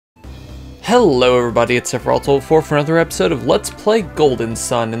Hello everybody, it's Sephiroth4 for another episode of Let's Play Golden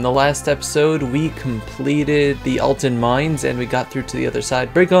Sun. In the last episode, we completed the Alton Mines and we got through to the other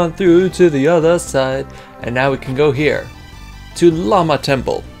side. Break on through to the other side. And now we can go here, to Lama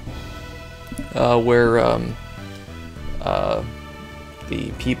Temple, where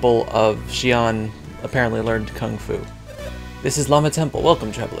the people of Xi'an apparently learned Kung Fu. This is Lama Temple.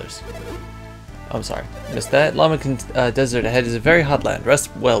 Welcome, travelers. I'm sorry, missed that. Lama Desert ahead is a very hot land. Rest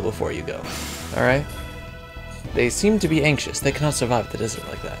well before you go. Alright? They seem to be anxious. They cannot survive the desert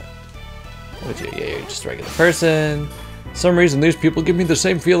like that. Yeah, you're just a regular person. For some reason, these people give me the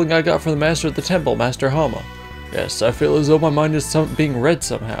same feeling I got from the Master of the Temple, Master Hama. Yes, I feel as though my mind is being read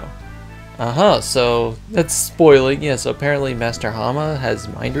somehow. So that's spoiling. Yeah, so apparently Master Hama has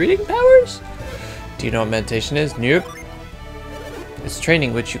mind-reading powers? Do you know what meditation is? Nope. It's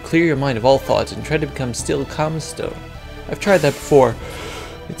training which you clear your mind of all thoughts and try to become still, calm as stone. I've tried that before.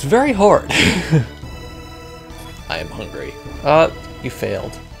 It's very hard. I am hungry. You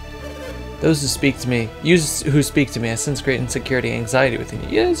failed. Those who speak to me, I sense great insecurity and anxiety within you.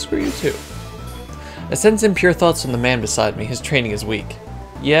 Yeah, screw you too. I sense impure thoughts from the man beside me. His training is weak.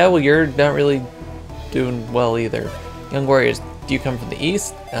 Yeah, well, you're not really doing well either. Young warriors, do you come from the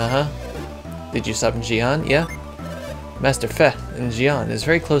east? Did you stop in Xi'an? Yeah. Master Fe in Xi'an is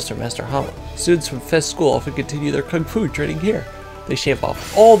very close to Master Hama. Students from Fe's school often continue their Kung Fu training here. They shave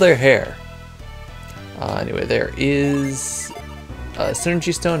off all their hair. Anyway, there is a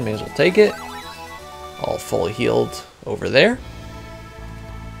Synergy Stone. May as well take it. All fully healed over there.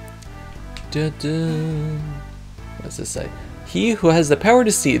 What does this say? He who has the power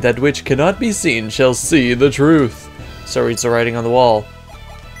to see that which cannot be seen shall see the truth. So reads the writing on the wall.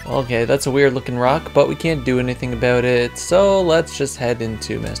 Okay, that's a weird looking rock, but we can't do anything about it, so let's just head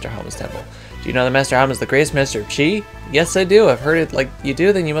into Master Hama's temple. Do you know that Master Hama is the greatest master of Chi? Yes, I do. I've heard it. Like you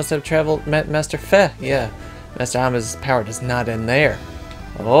do, then you must have met Master Fe. Yeah, Master Hama's power does not end there.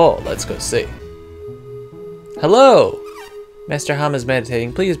 Oh, let's go see. Hello! Master Hama is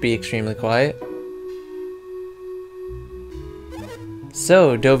meditating. Please be extremely quiet.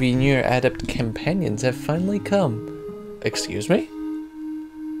 So, Dovi and your adept companions have finally come. Excuse me?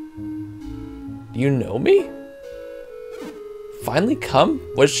 You know me? Finally come?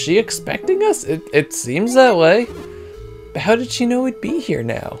 Was she expecting us? It seems that way. But how did she know we'd be here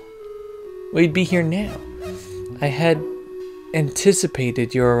now? We'd be here now. I had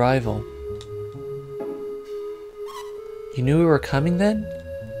anticipated your arrival. You knew we were coming then?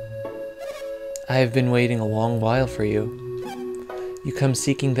 I have been waiting a long while for you. You come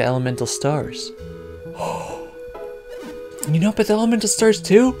seeking the elemental stars. You know about the elemental stars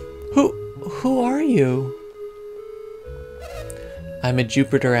too? Who are you? I'm a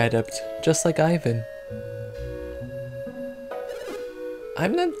Jupiter adept, just like Ivan.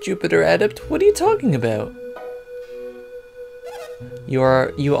 I'm not Jupiter adept. What are you talking about? You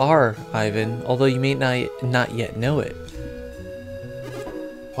are Ivan, although you may not yet know it.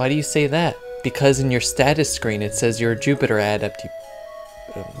 Why do you say that? Because in your status screen it says you're a Jupiter adept.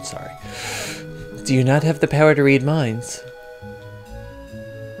 I'm sorry. Do you not have the power to read minds?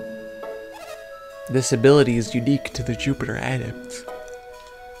 This ability is unique to the Jupiter adepts.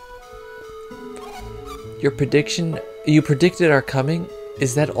 You predicted our coming?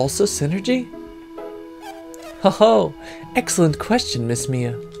 Is that also synergy? Ho! Excellent question, Miss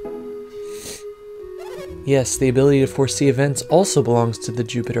Mia. Yes, the ability to foresee events also belongs to the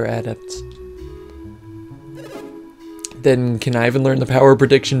Jupiter adepts. Then can Ivan learn the power of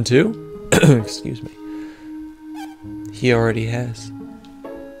prediction too? Excuse me. He already has.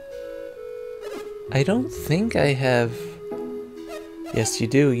 I don't think I have. Yes, you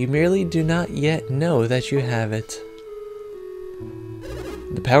do. You merely do not yet know that you have it.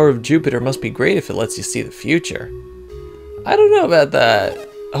 The power of Jupiter must be great if it lets you see the future. I don't know about that.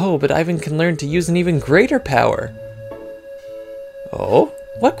 Oh, but Ivan can learn to use an even greater power. Oh?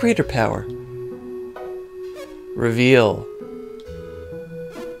 What greater power? Reveal.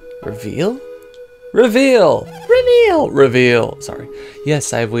 Reveal? Reveal! Reveal! Reveal! Sorry.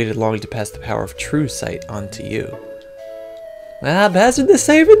 Yes, I have waited long to pass the power of true sight onto you. Passing the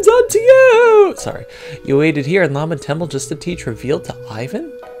savings onto you! Sorry. You waited here in Lama Temple just to teach Reveal to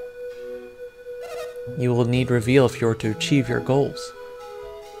Ivan? You will need Reveal if you are to achieve your goals.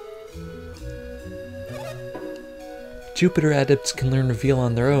 Jupiter adepts can learn Reveal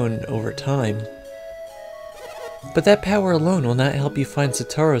on their own over time. But that power alone will not help you find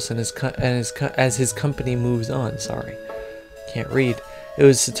Satoros as his company moves on. Sorry. Can't read. It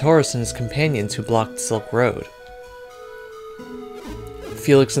was Satoros and his companions who blocked Silk Road.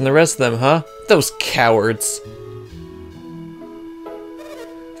 Felix and the rest of them, huh? Those cowards!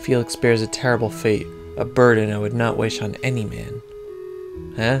 Felix bears a terrible fate, a burden I would not wish on any man.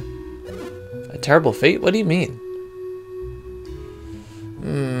 Huh? A terrible fate? What do you mean?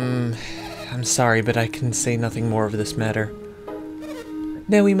 I'm sorry, but I can say nothing more of this matter.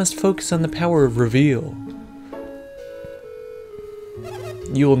 Now we must focus on the power of reveal.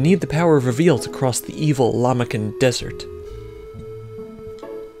 You will need the power of reveal to cross the evil Lamakan desert.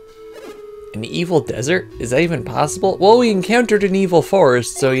 An evil desert? Is that even possible? Well, we encountered an evil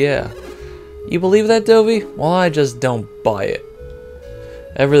forest, so yeah. You believe that, Dovey? Well, I just don't buy it.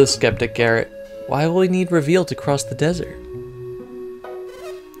 Ever the skeptic, Garrett. Why will we need reveal to cross the desert?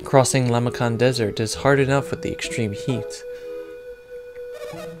 Crossing Lamakan Desert is hard enough with the extreme heat.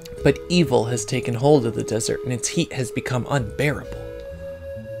 But evil has taken hold of the desert, and its heat has become unbearable.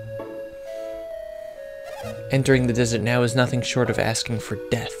 Entering the desert now is nothing short of asking for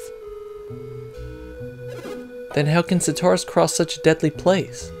death. Then how can Sitaris cross such a deadly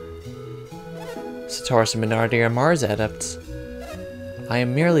place? Sitaris and Minardi are Mars adepts. I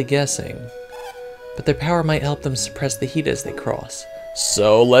am merely guessing, but their power might help them suppress the heat as they cross.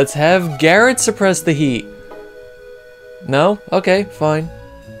 So let's have Garrett suppress the heat. No? Okay, fine.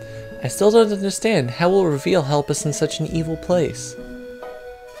 I still don't understand. How will reveal help us in such an evil place?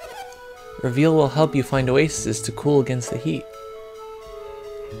 Reveal will help you find oases to cool against the heat.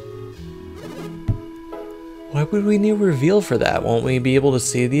 Why would we need reveal for that? Won't we be able to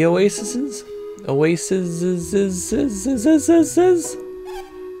see the oases? Oases?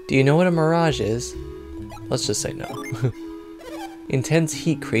 Do you know what a mirage is? Let's just say no. Intense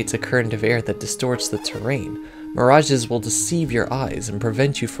heat creates a current of air that distorts the terrain. Mirages will deceive your eyes and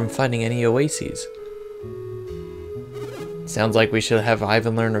prevent you from finding any oases. Sounds like we should have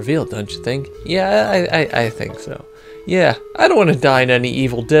Ivan learn reveal, don't you think? Yeah, I think so. Yeah, I don't want to die in any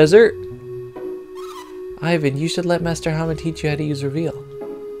evil desert. Ivan, you should let Master Hama teach you how to use reveal.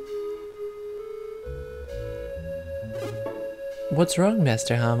 What's wrong,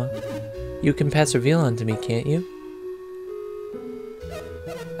 Master Hama? You can pass reveal on to me, can't you?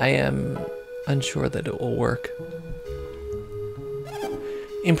 I am unsure that it will work.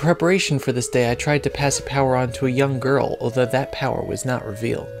 In preparation for this day, I tried to pass a power on to a young girl, although that power was not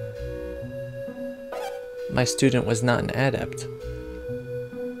reveal. My student was not an adept.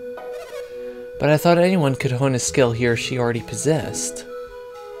 But I thought anyone could hone a skill he or she already possessed.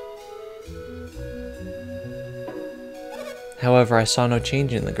 However, I saw no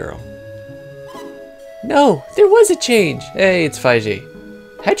change in the girl. No, there was a change! Hey, it's 5G.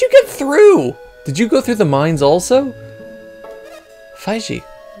 How'd you get through? Did you go through the mines also? 5G,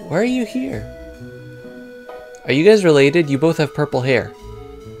 why are you here? Are you guys related? You both have purple hair.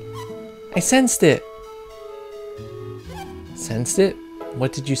 I sensed it. Sensed it?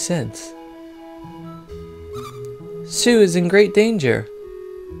 What did you sense? Sue is in great danger.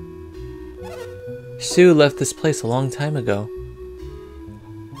 Sue left this place a long time ago.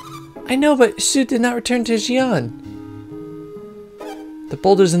 I know, but Sue did not return to Xi'an. The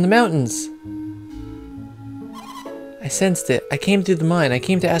boulders in the mountains. I sensed it. I came through the mine. I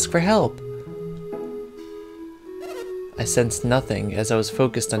came to ask for help. I sensed nothing as I was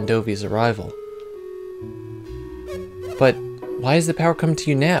focused on Dovey's arrival. But why has the power come to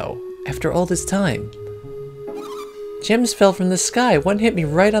you now, after all this time? Gems fell from the sky. One hit me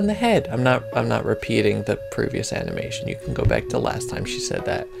right on the head. I'm not repeating the previous animation. You can go back to last time she said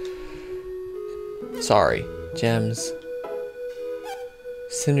that. Sorry. Gems.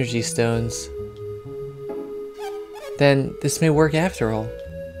 Synergy stones. Then this may work after all.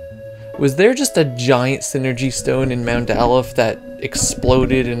 Was there just a giant synergy stone in Mount Aleph that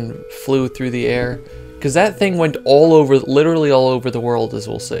exploded and flew through the air? Because that thing went all over, literally all over the world, as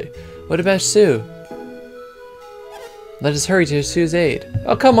we'll see. What about Sue? Let us hurry to Sue's aid.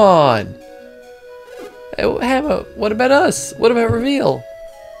 Oh, come on! Hey, Hama, what about us? What about reveal?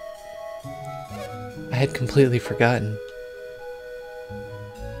 I had completely forgotten.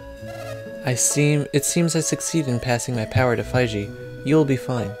 It seems I succeed in passing my power to Faiji. You will be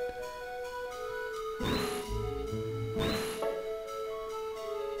fine.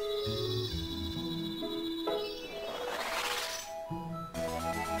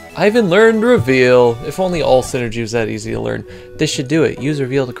 Ivan learned reveal. If only all synergy was that easy to learn. This should do it. Use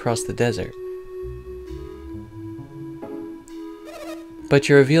reveal to cross the desert. But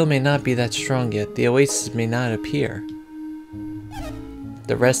your reveal may not be that strong yet. The oasis may not appear.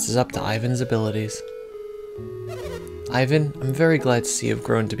 The rest is up to Ivan's abilities. Ivan, I'm very glad to see you have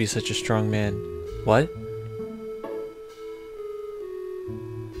grown to be such a strong man. What?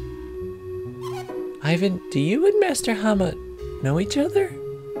 Ivan, do you and Master Hama know each other?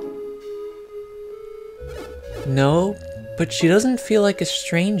 No, but she doesn't feel like a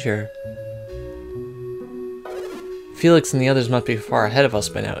stranger. Felix and the others must be far ahead of us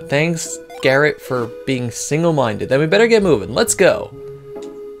by now. Thanks, Garrett, for being single-minded. Then we better get moving. Let's go.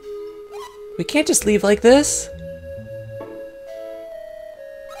 We can't just leave like this.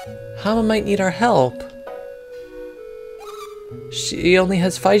 Hama might need our help. She only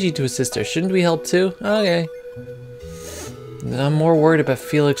has Faiji to assist her. Shouldn't we help too? Okay. I'm more worried about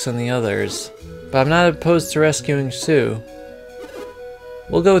Felix and the others. But I'm not opposed to rescuing Sue.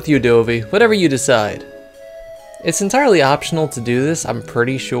 We'll go with you, Dovey. Whatever you decide. It's entirely optional to do this, I'm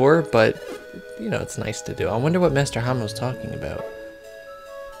pretty sure, but, you know, it's nice to do. I wonder what Master Hama was talking about.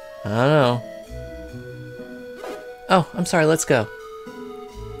 I don't know. Oh, I'm sorry, let's go.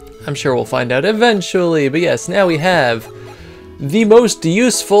 I'm sure we'll find out eventually, but yes, now we have the most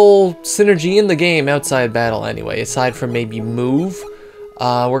useful synergy in the game outside battle anyway, aside from maybe move.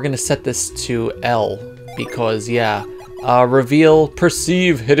 We're gonna set this to L, because, yeah. Reveal,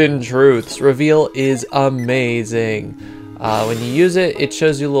 perceive hidden truths. Reveal is amazing. When you use it, it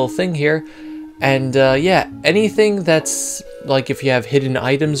shows you a little thing here. And yeah, anything that's, like if you have hidden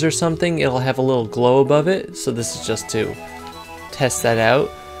items or something, it'll have a little glow above it. So this is just to test that out.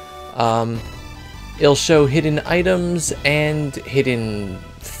 It'll show hidden items and hidden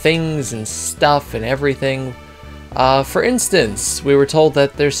things and stuff and everything. For instance, we were told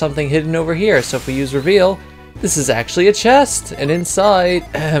that there's something hidden over here. So if we use reveal, this is actually a chest, and inside,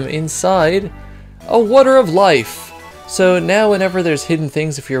 a water of life. So now whenever there's hidden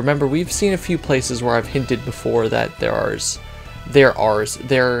things, if you remember, we've seen a few places where I've hinted before that there are,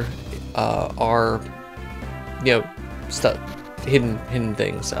 you know, stuff, hidden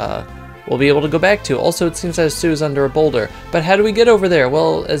things, we'll be able to go back to. Also, it seems that Sue is under a boulder. But how do we get over there?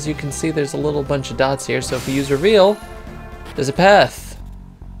 Well, as you can see, there's a little bunch of dots here, so if we use reveal, there's a path.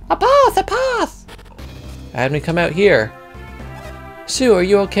 A path! A path! Had me come out here. Sue, are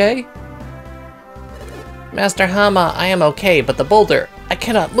you okay? Master Hama, I am okay, but the boulder, I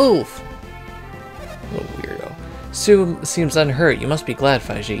cannot move. What a weirdo. Sue seems unhurt. You must be glad,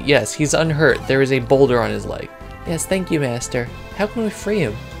 Faiji. Yes, he's unhurt. There is a boulder on his leg. Yes, thank you, Master. How can we free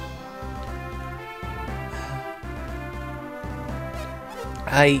him?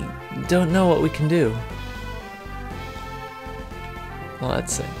 I don't know what we can do. Well,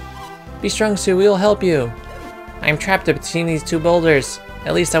 let's see. Be strong, Sue. We will help you. I'm trapped between these two boulders.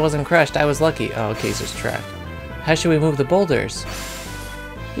 At least I wasn't crushed. I was lucky. Oh, okay, he's just trapped. How should we move the boulders?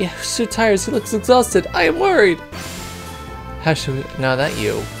 Yeah, Sue tires. He looks exhausted. I am worried. How should we... No, not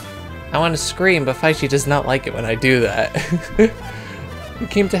you. I want to scream, but Faiji does not like it when I do that. We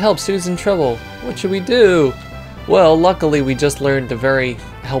came to help. Sue's in trouble. What should we do? Well, luckily we just learned a very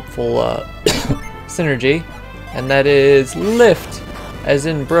helpful synergy, and that is lift. As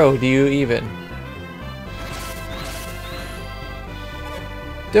in, bro, do you even?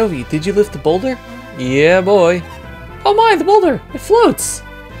 Dovey, did you lift the boulder? Yeah, boy. Oh my, the boulder! It floats!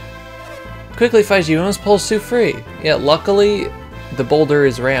 Quickly, Faiji, we must pull Sue free. Yeah, luckily, the boulder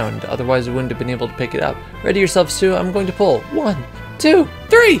is round. Otherwise, we wouldn't have been able to pick it up. Ready yourself, Sue. I'm going to pull. 1, 2,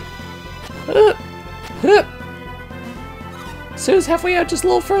 3! Sue's halfway out, just a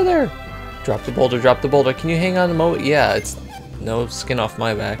little further. Drop the boulder, drop the boulder. Can you hang on a moment? Yeah, it's no skin off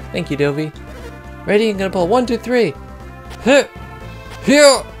my back. Thank you, Dovey. Ready? I'm gonna pull. 1, 2, 3.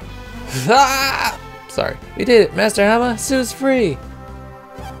 Here! Ah! Sorry. We did it, Master Hama. Sue's free.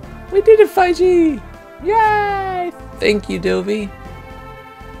 We did it, Faiji! Yay! Thank you, Dovey.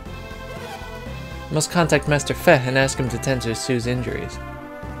 Must contact Master Fe and ask him to tend to Sue's injuries.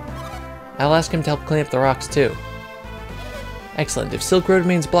 I'll ask him to help clean up the rocks too. Excellent. If Silk Road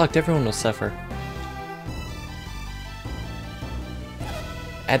remains blocked, everyone will suffer.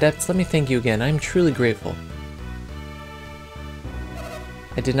 Adepts, let me thank you again. I am truly grateful.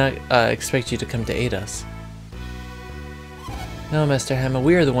 I did not expect you to come to aid us. No, Master Hama,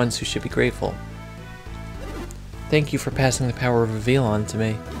 we are the ones who should be grateful. Thank you for passing the power of reveal on to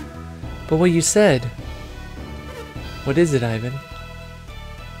me. But what you said... What is it, Ivan?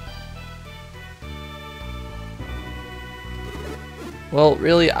 Well,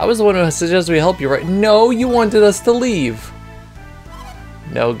 really, I was the one who suggested we help you, right? No, you wanted us to leave.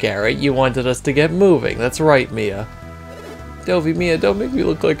 No, Garrett, you wanted us to get moving. That's right, Mia. Dovey, Mia, don't make me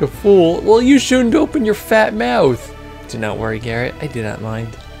look like a fool. Well, you shouldn't open your fat mouth. Do not worry, Garrett. I do not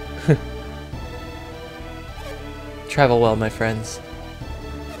mind. Travel well, my friends.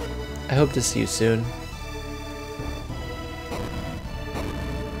 I hope to see you soon.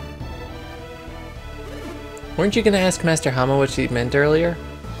 Weren't you going to ask Master Hama what she meant earlier?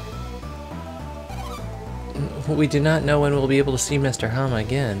 We do not know when we'll be able to see Master Hama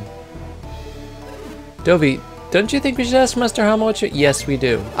again. Dovey, Don't you think we should ask Master Hama what you... Yes, we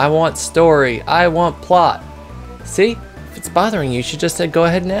do. I want story. I want plot. See? If it's bothering you, you should just go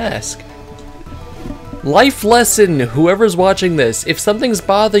ahead and ask. Life lesson, whoever's watching this. If something's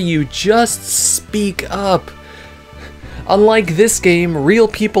bothering you, just speak up. Unlike this game, real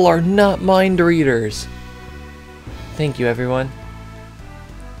people are not mind readers. Thank you, everyone.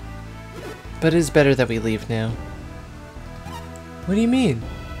 But it is better that we leave now. What do you mean?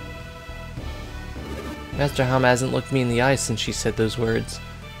 Master Hama hasn't looked me in the eye since she said those words.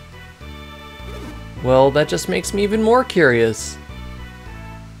 Well, that just makes me even more curious.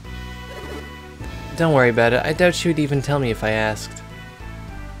 Don't worry about it. I doubt she would even tell me if I asked.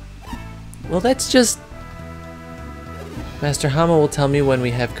 Well, that's just... Master Hama will tell me when we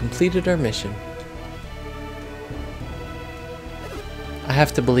have completed our mission. I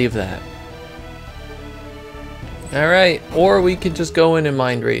have to believe that. Alright, or we could just go in and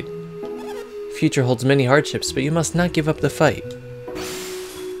mind read. Future holds many hardships, but you must not give up the fight.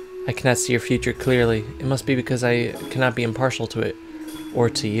 I cannot see your future clearly. It must be because I cannot be impartial to it, or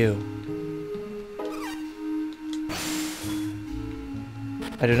to you.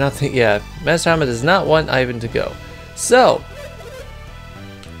 I do not think... Yeah, Master Hama does not want Ivan to go. So,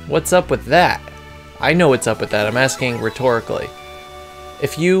 what's up with that? I know what's up with that. I'm asking rhetorically.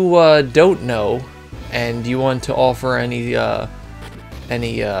 If you don't know, and you want to offer any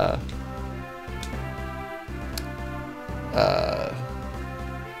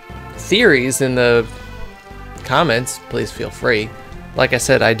theories in the comments, please feel free. Like I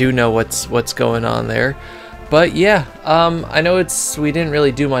said, I do know what's going on there, but yeah, I know we didn't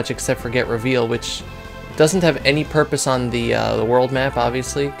really do much except for get reveal, which doesn't have any purpose on the world map,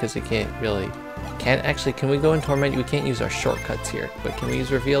 obviously, because it can't actually. Can we go in torment? We can't use our shortcuts here, but can we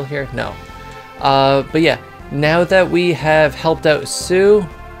use reveal here? No. But yeah, now that we have helped out Sue,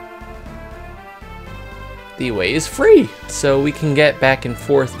 the way is free, so we can get back and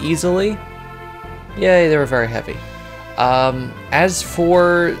forth easily. Yay, they were very heavy. As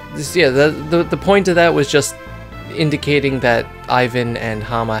for this, yeah, the point of that was just indicating that Ivan and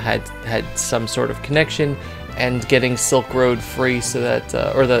Hama had some sort of connection, and getting Silk Road free so that,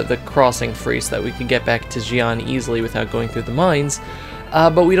 or the crossing free so that we could get back to Xi'an easily without going through the mines.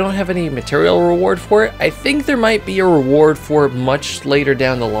 But we don't have any material reward for it. I think there might be a reward for it much later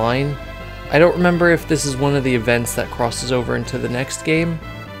down the line. I don't remember if this is one of the events that crosses over into the next game.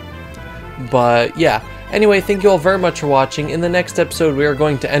 But yeah, anyway, thank you all very much for watching. In the next episode, we are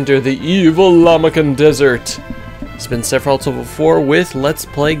going to enter the evil Lamakan Desert. It's been Sephiroth Level 4 with Let's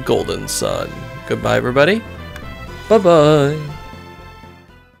Play Golden Sun. Goodbye, everybody. Bye-bye.